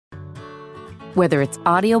Whether it's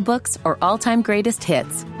audiobooks or all-time greatest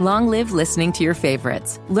hits, long live listening to your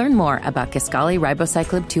favorites. Learn more about Kisqali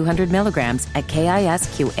Ribociclib 200 milligrams at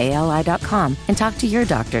KISQALI.com and talk to your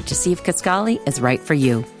doctor to see if Kisqali is right for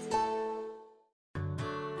you.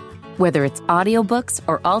 Whether it's audiobooks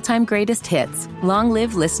or all-time greatest hits, long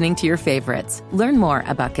live listening to your favorites. Learn more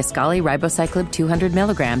about Kisqali Ribociclib 200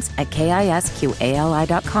 milligrams at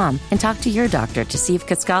KISQALI.com and talk to your doctor to see if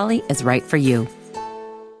Kisqali is right for you.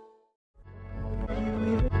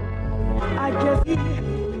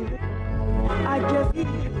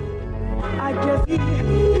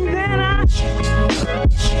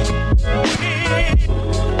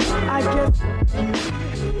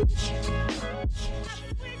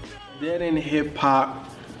 Dead End Hip Hop,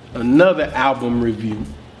 another album review.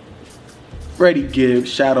 Freddie Gibbs,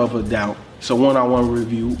 Shadow of a Doubt. It's a one-on-one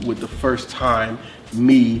review with the first time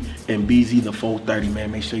me and BZ the 430,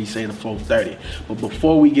 man. Make sure you say the 430. But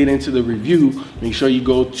before we get into the review, make sure you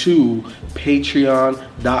go to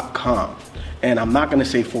patreon.com. And I'm not gonna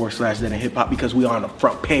say /Dead End Hip Hop because we are on the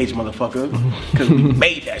front page, motherfucker. Because we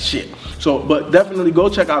made that shit. So, but definitely go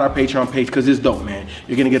check out our Patreon page because it's dope, man.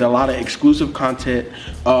 You're gonna get a lot of exclusive content,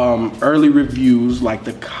 early reviews like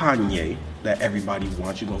the Kanye that everybody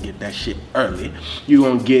wants. You're gonna get that shit early. You're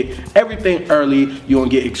gonna get everything early. You're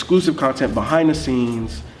gonna get exclusive content behind the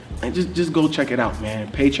scenes. And just go check it out, man.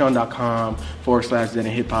 Patreon.com /Dead End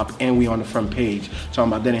Hip Hop, and we on the front page.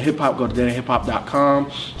 Talking about Dead End Hip Hop, go to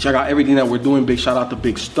deadendhiphop.com. Check out everything that we're doing. Big shout out to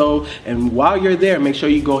Big Stowe. And while you're there, make sure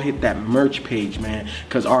you go hit that merch page, man.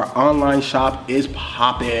 Because our online shop is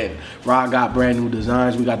popping. Rod got brand new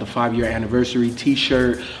designs. We got the 5-year anniversary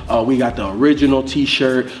t-shirt. We got the original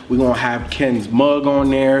t-shirt. We're going to have Ken's mug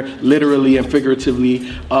on there, literally and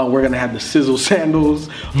figuratively. We're going to have the Sizzle sandals.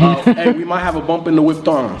 And we might have a bump in the whip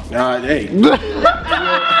thong. Hey,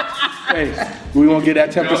 we're going to get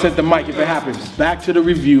that 10% the mic if it happens. Back to the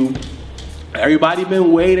review. Everybody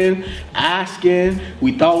been waiting, asking.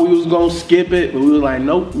 We thought we was going to skip it, but we were like,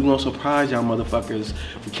 nope, we're going to surprise y'all motherfuckers.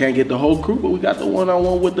 We can't get the whole crew, but we got the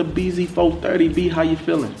one-on-one with the BZ 430. B, how you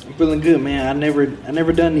feeling? I'm feeling good, man. I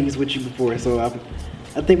never done these with you before, so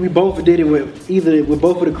I think we both did it with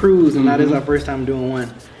both of the crews, and now this is our first time doing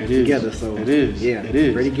one together. So it is. Yeah, it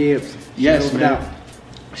is. Freddie Gibbs. Yes, man.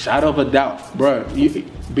 Shadow of a Doubt, bro. B,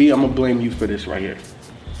 I'm gonna blame you for this right here.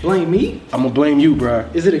 Blame me? I'm gonna blame you, bro.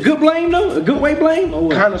 Is it a good blame though? A good way blame?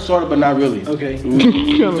 Kind of, sort of, but not really. Okay.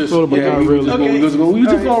 Kind of, sort of, but not really. We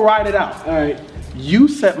just gonna ride it out. All right. You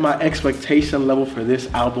set my expectation level for this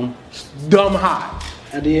album dumb high.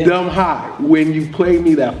 I did. Dumb high when you played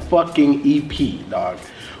me that fucking EP, dog.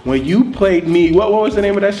 When you played me, what was the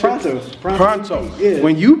name of that shit? Pronto. Yeah.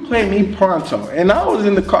 When you played me Pronto, and I was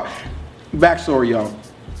in the car. Backstory, y'all.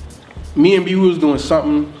 Me and B was doing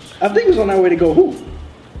something. I think it was on our way to go hoop.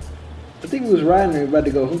 I think we was riding and about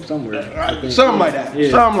to go hoop somewhere. Something like that. Yeah.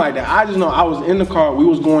 Something like that. I just know I was in the car. We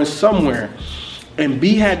was going somewhere. And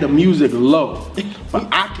B had the music low. But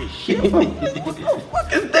I could hear him. What the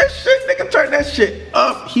fuck is that shit? Nigga, turn that shit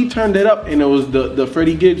up. He turned it up and it was the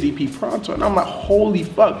Freddie Gibbs EP Pronto. And I'm like, holy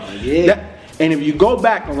fuck. Yeah. And if you go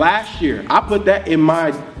back last year, I put that in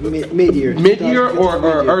my mid-year. Mid-year or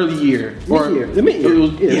early year? Mid-year. The mid-year. It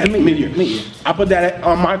was, mid-year. I put that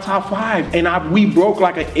on my top 5. And we broke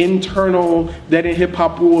like an internal Dead End Hip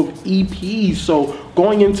Hop rule of EPs. So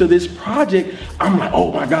going into this project, I'm like,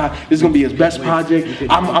 oh my God, this is going to be his best project.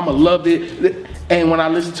 I'm going to love it. And when I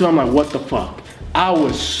listened to it, I'm like, what the fuck? I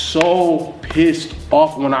was so pissed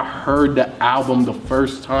off when I heard the album the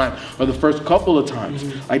first time, or the first couple of times.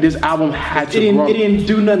 Like, this album had to grow. It didn't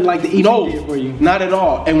do nothing like the EP did for you. Not at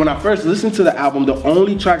all. And when I first listened to the album, the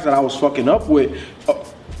only tracks that I was fucking up with,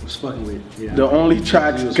 the only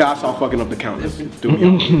tracks, God, stop fucking up the count.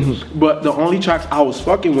 But the only tracks I was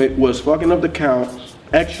fucking with was Fucking Up the Count,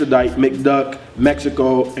 Extradite, McDuck,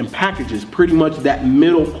 Mexico, and Packages. Pretty much that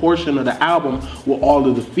middle portion of the album with all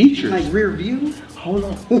of the features. Like Rear View? Hold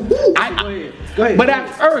on. Go ahead. But at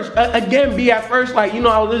first, at first, like, you know,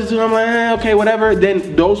 I was listening to it, I'm like, okay, whatever.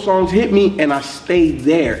 Then those songs hit me and I stayed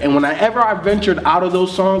there. And whenever I ventured out of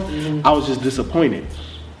those songs, I was just disappointed.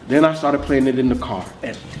 Then I started playing it in the car.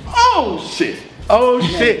 And oh shit.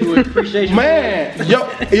 Man,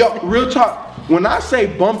 yo, real talk. When I say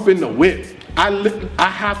bump in the whip, I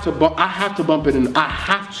have to bump it in. I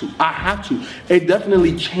have to. It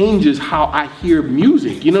definitely changes how I hear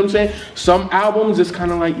music. You know what I'm saying? Some albums it's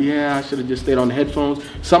kind of like, yeah, I should have just stayed on the headphones.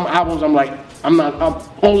 Some albums I'm like, I'm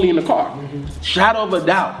only in the car. Shadow of a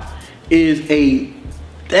Doubt is a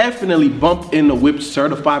definitely bump in the whip,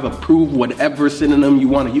 certified, approved, whatever synonym you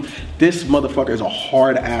want to use. This motherfucker is a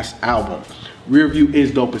hard ass album. Rear View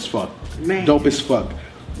is dope as fuck. Man. Dope as fuck.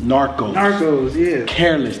 Narcos, yeah.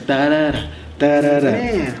 Careless, da da da da da.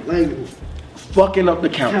 Man, like fucking up the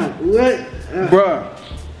count. What?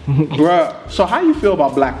 Bruh. So how you feel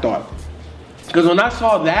about Black Thought? Because when I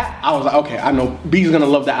saw that, I was like, okay, I know B's gonna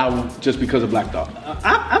love the album just because of Black Thought.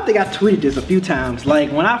 I think I tweeted this a few times. Like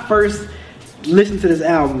when I first listened to this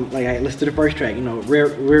album, like I listened to the first track, Rare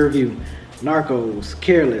Review, Narcos,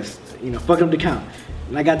 Careless, Fucking Up the Count.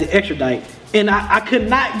 And I got the Extradite. And I could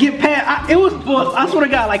not get past, I swear to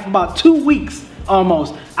God, like about 2 weeks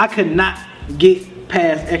almost, I could not get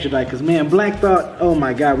past Extradite. Because man, Black Thought, oh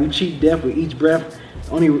my God, we cheat death with each breath.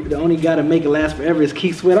 The only guy to make it last forever is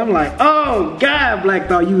Keith Sweat. I'm like, oh God, Black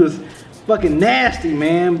Thought, you was fucking nasty,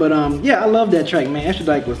 man. But yeah, I love that track, man.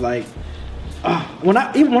 Extradite was like, when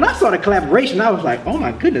I saw the collaboration, I was like, oh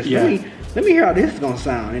my goodness, let me hear how this is gonna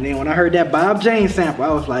sound. And then when I heard that Bob James sample,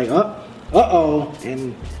 I was like, uh-oh.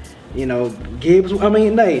 And Gibbs, not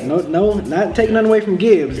taking nothing away from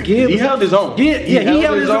Gibbs. Gibbs, he held his own. He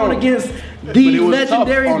held his own against the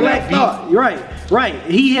legendary Black Thought. Right.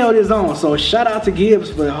 He held his own. So shout out to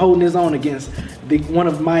Gibbs for holding his own against one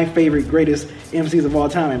of my favorite greatest MCs of all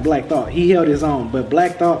time, and Black Thought. He held his own. But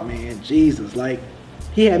Black Thought, man, Jesus, like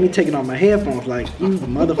he had me taking off my headphones, like you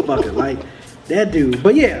motherfucker, like that dude.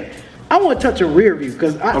 But yeah, I want to touch on Rear View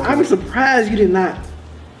because I'm surprised you did not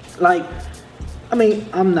like. I mean,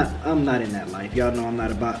 I'm not in that life. Y'all know I'm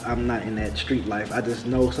not in that street life. I just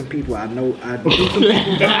know some people. I do some people.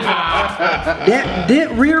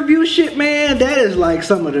 that Rear View shit, man, that is like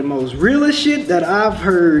some of the most realest shit that I've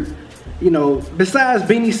heard. Besides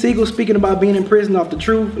Beanie Siegel speaking about being in prison off the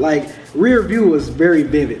truth, like Rear View was very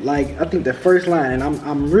vivid. Like I think the first line, and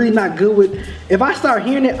I'm really not good with. If I start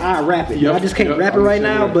hearing it, I rap it. I just can't rap it right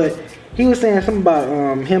now. But he was saying something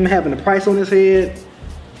about him having a price on his head.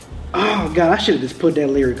 Oh God, I should have just put that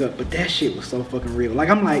lyric up, but that shit was so fucking real. Like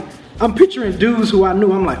I'm picturing dudes who I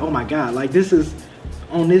knew. I'm like, oh my God, like this is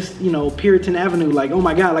on this, Puritan Avenue. Like, oh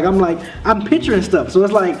my God, I'm picturing stuff. So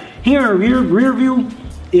it's like hearing Rear View.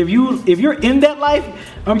 If you're in that life,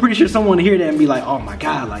 I'm pretty sure someone would hear that and be like, oh my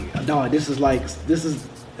God, like dog, this is.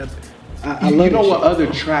 I love. You know what other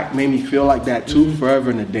track made me feel like that too? Mm-hmm.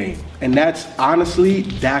 Forever and a Day. And that's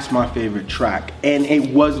my favorite track. And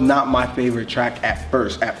it was not my favorite track at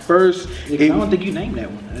first. I don't think you named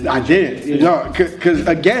that one. I did. Yeah. No, because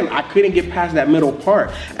again, I couldn't get past that middle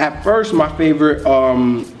part. At first, my favorite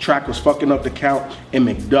track was Fucking Up the Count and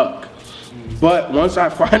McDuck. Mm-hmm. But once I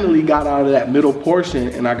finally got out of that middle portion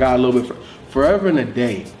and I got a little bit Forever and a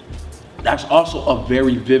Day, that's also a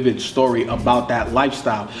very vivid story about that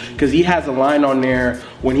lifestyle, because he has a line on there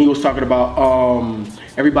when he was talking about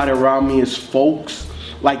everybody around me is folks.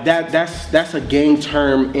 Like that's a gang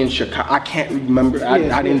term in Chicago. I can't remember. I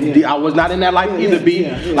was not in that life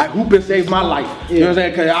either. Like hooping saved my life. You know what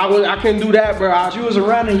I'm saying? Cause I couldn't do that, bro. You was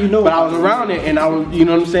around it, But I was around it, and I was, you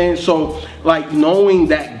know what I'm saying. So like knowing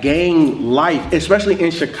that gang life, especially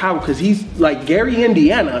in Chicago, because he's like Gary,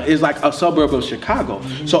 Indiana is like a suburb of Chicago.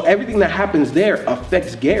 Mm-hmm. So everything that happens there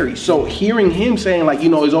affects Gary. So hearing him saying like,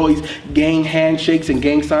 there's always gang handshakes and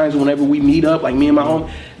gang signs whenever we meet up, like me and my home.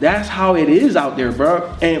 That's how it is out there,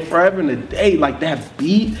 bro. And Forever and a Day, like that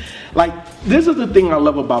beat, like this is the thing I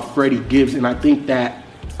love about Freddie Gibbs, and I think that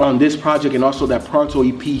on this project and also that Pronto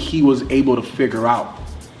EP, he was able to figure out.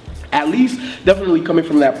 At least, definitely coming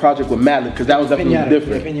from that project with Madlib, because that was definitely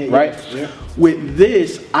different, right? Yeah. With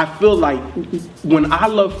this, I feel like when I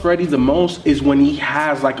love Freddie the most is when he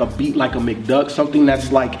has like a beat like a McDuck, something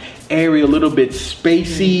that's like airy, a little bit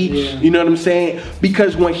spacey, you know what I'm saying?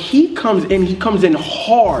 Because when he comes in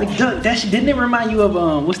hard. McDuck, that shit, didn't it remind you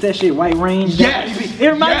of, what's that shit, White Rain? Yes. It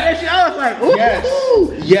reminded me of that shit, I was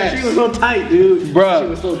like, ooh. Yes. She was so tight, dude. Bruh. She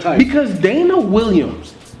was so tight. Because Dana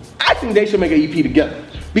Williams, I think they should make an EP together.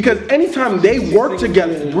 Because anytime they work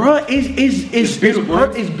together, bruh, it's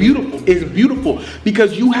beautiful. It's beautiful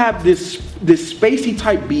because you have this spacey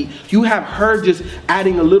type beat. You have her just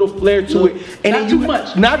adding a little flair to it, and not too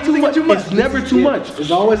much. Not too much. It's never too much. It's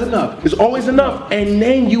always enough. It's always enough. And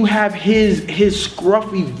then you have his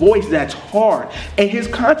scruffy voice that's hard, and his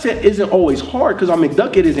content isn't always hard because on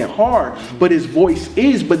McDuck it isn't hard, but his voice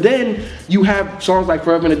is. But then you have songs like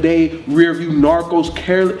Forever and a Day, Rear View, Narcos,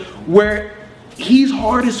 Careless, where he's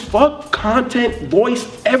hard as fuck, content, voice,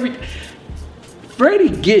 everything. Freddie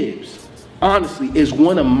Gibbs, honestly, is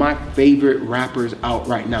one of my favorite rappers out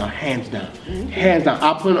right now, hands down. Hands down.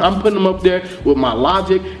 I'm putting him up there with my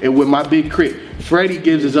Logic and with my Big Crit. Freddie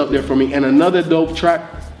Gibbs is up there for me. And another dope track,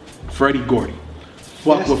 Freddie Gordy.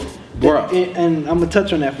 Fuck with, bruh. And I'm gonna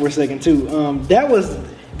touch on that for a second too.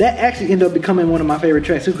 That actually ended up becoming one of my favorite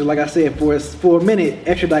tracks too, because like I said, for a minute,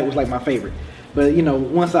 Extradite was like my favorite. But you know,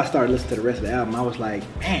 once I started listening to the rest of the album, I was like,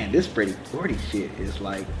 man, this Freddie Gordy shit is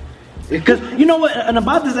like, because you know what? And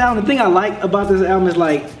about this album, the thing I like about this album is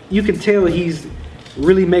like you can tell he's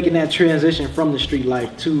really making that transition from the street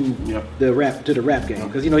life to the rap game.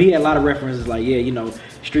 Because you know he had a lot of references like, yeah, you know,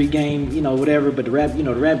 street game, you know, whatever. But the rap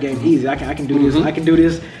game's easy. I can do this.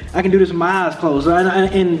 I can do this with my eyes closed.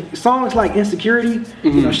 And songs like Insecurity,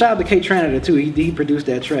 you know, shout out to K Tranada too. He produced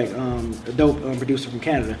that track. A dope producer from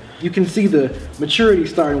Canada. You can see the maturity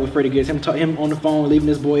starting with Freddie Gibbs. Him on the phone, leaving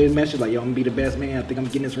this boy a message like, yo, I'm gonna be the best man. I think I'm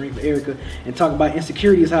getting this ring for Erica. And talk about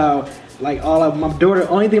insecurity is how like all of my daughter,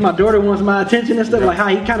 only thing my daughter wants my attention and stuff. Like how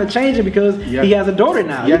he kind of changing because he has a daughter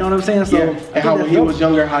now. You know what I'm saying? So and how when he was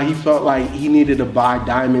younger, how he felt like he needed to buy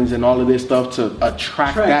diamonds and all of this stuff to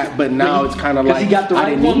attract that. But now it's kind of like he got the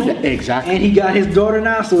right woman, exactly. And he got his daughter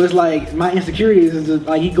now, so it's like my insecurities is just,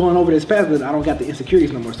 like he going over this path, but I don't got the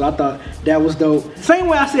insecurities no more. So I thought that was dope. Same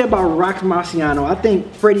way I said about Rock Marciano. I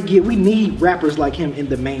think Freddie Gibbs, we need rappers like him in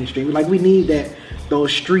the mainstream. Like we need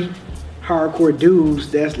those street hardcore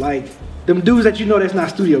dudes that's like them dudes that you know that's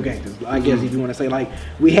not studio gangsters, I guess if you want to say. Like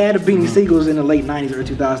we had the Beanie Siegels in the late 90s, early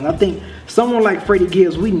 2000s. I think someone like Freddie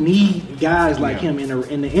Gibbs, we need guys like him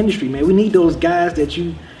in the industry, man. We need those guys that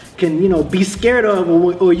you can, you know, be scared of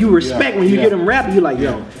or you respect when you hear them rapping. You're like,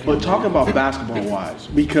 yo. But talking about basketball wise,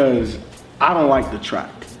 because I don't like the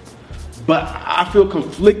track, but I feel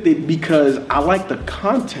conflicted because I like the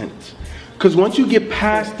content. Because once you get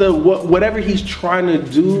past the whatever he's trying to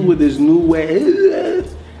do with his new way.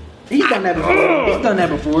 He's done that before. He's done that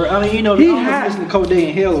before. I mean, you know, he has listened to Coday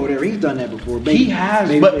and Hell or whatever. He's done that before. He has,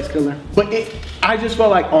 but I just felt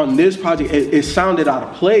like on this project, it sounded out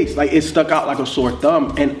of place. Like it stuck out like a sore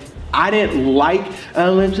thumb, and I didn't like. I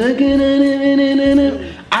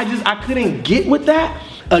couldn't get with that.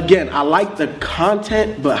 Again, I like the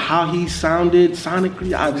content, but how he sounded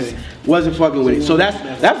sonically, I just wasn't fucking with it. So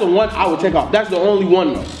that's the one I would take off. That's the only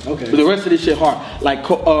one though. Okay. But the rest of this shit hard. Like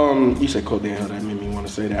you said Coday and Hell, that made me want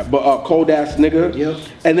to say that. But Cold Ass Nigga. Yep.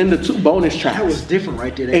 And then the 2 bonus tracks. That was different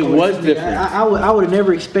right there. It was different. I would have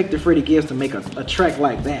never expected Freddie Gibbs to make a track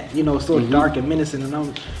like that. You know, so dark and menacing. And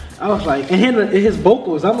I was like, and his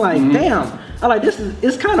vocals, I'm like, damn. I like this.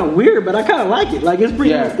 It's kind of weird, but I kind of like it. Like it's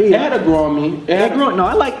pretty. Yeah. It had a grow on me. No,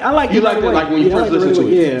 I like. You liked it like when you first listened to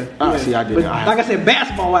it. Yeah. See, I didn't. Like I said,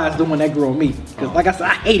 basketball wise, the one that grew on me. Because like I said,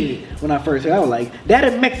 I hated it when I first heard it. I was like, that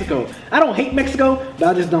in Mexico. I don't hate Mexico, but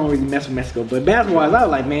I just don't really mess with Mexico. But basketball wise, I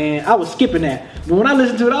was like, man, I was skipping that. But when I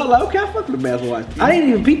listened to it, I was like, okay, I fuck with the basketball wise. I didn't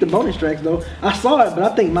even peep the bonus tracks though. I saw it, but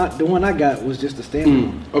I think the one I got was just the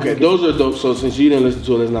standard. Okay, those are dope. So since you didn't listen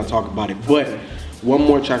to it, let's not talk about it. But one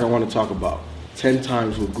more track I want to talk about. 10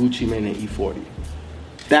 Times with Gucci Mane and E40.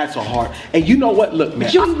 That's a hard. And you know what? Look,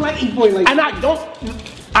 man. You like E40 like. And I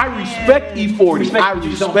respect E40. I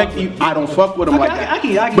respect E. I don't fuck with him like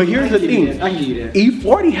that. But here's the thing. I can give you that.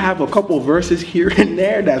 E40 have a couple verses here and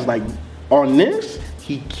there that's like on this.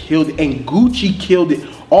 He killed it, and Gucci killed it.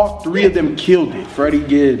 All 3 of them killed it. Freddie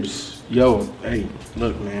Gibbs, yo, hey,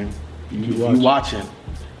 look, man. You watching.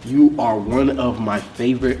 You are one of my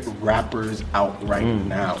favorite rappers out right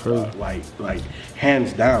now. Like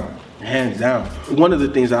hands down. One of the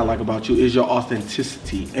things I like about you is your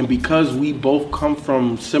authenticity. And because we both come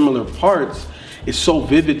from similar parts, it's so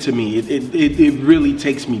vivid to me. It really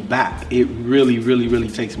takes me back. It really, really, really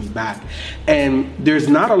takes me back. And there's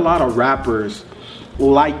not a lot of rappers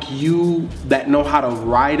like you that know how to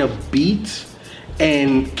ride a beat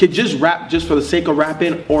and could just rap just for the sake of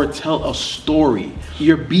rapping or tell a story.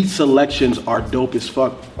 Your beat selections are dope as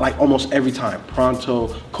fuck, like almost every time.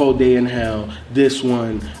 Pronto, Cold Day in Hell, this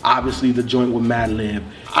one, obviously the joint with Madlib.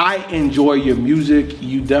 I enjoy your music.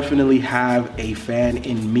 You definitely have a fan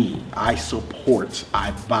in me. I support,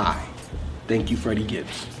 I buy. Thank you, Freddie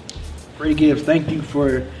Gibbs. Freddie Gibbs, thank you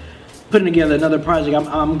for putting together another project.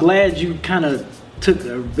 I'm glad you kind of took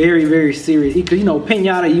a very, very serious, because you know,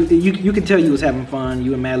 Pinata, you can tell you was having fun.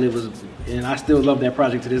 You and Madlib was, and I still love that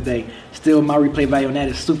project to this day. Still, my replay value on that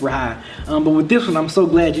is super high. But with this one, I'm so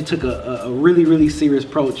glad you took a really, really serious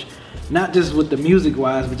approach, not just with the music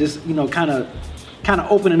wise, but just, you know, kind of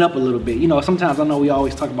opening up a little bit. You know, sometimes I know we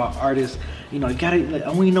always talk about artists, you know, you gotta, like, I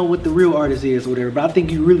want to know what the real artist is or whatever, but I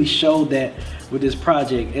think you really showed that with this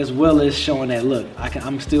project, as well as showing that, look,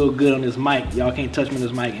 I'm still good on this mic. Y'all can't touch me on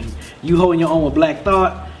this mic. And you holding your own with Black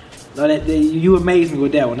Thought, you amazed me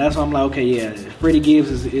with that one. That's why I'm like, okay, yeah, Freddie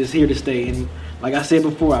Gibbs is here to stay. And like I said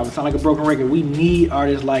before, I sound like a broken record. We need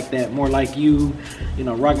artists like that, more like you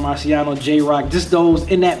know, Rock Marciano, J-Rock, just those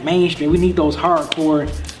in that mainstream. We need those hardcore,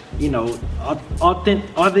 you know,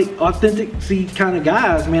 authentic kind of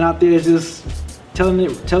guys, man, out there. Just telling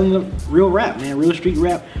the real rap, man, real street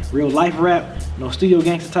rap, real life rap, studio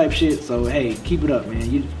gangster type shit. So hey, keep it up, man.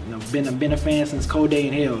 You know, been a fan since Cold Day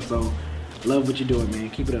in Hell, so love what you're doing, man.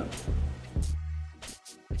 Keep it up.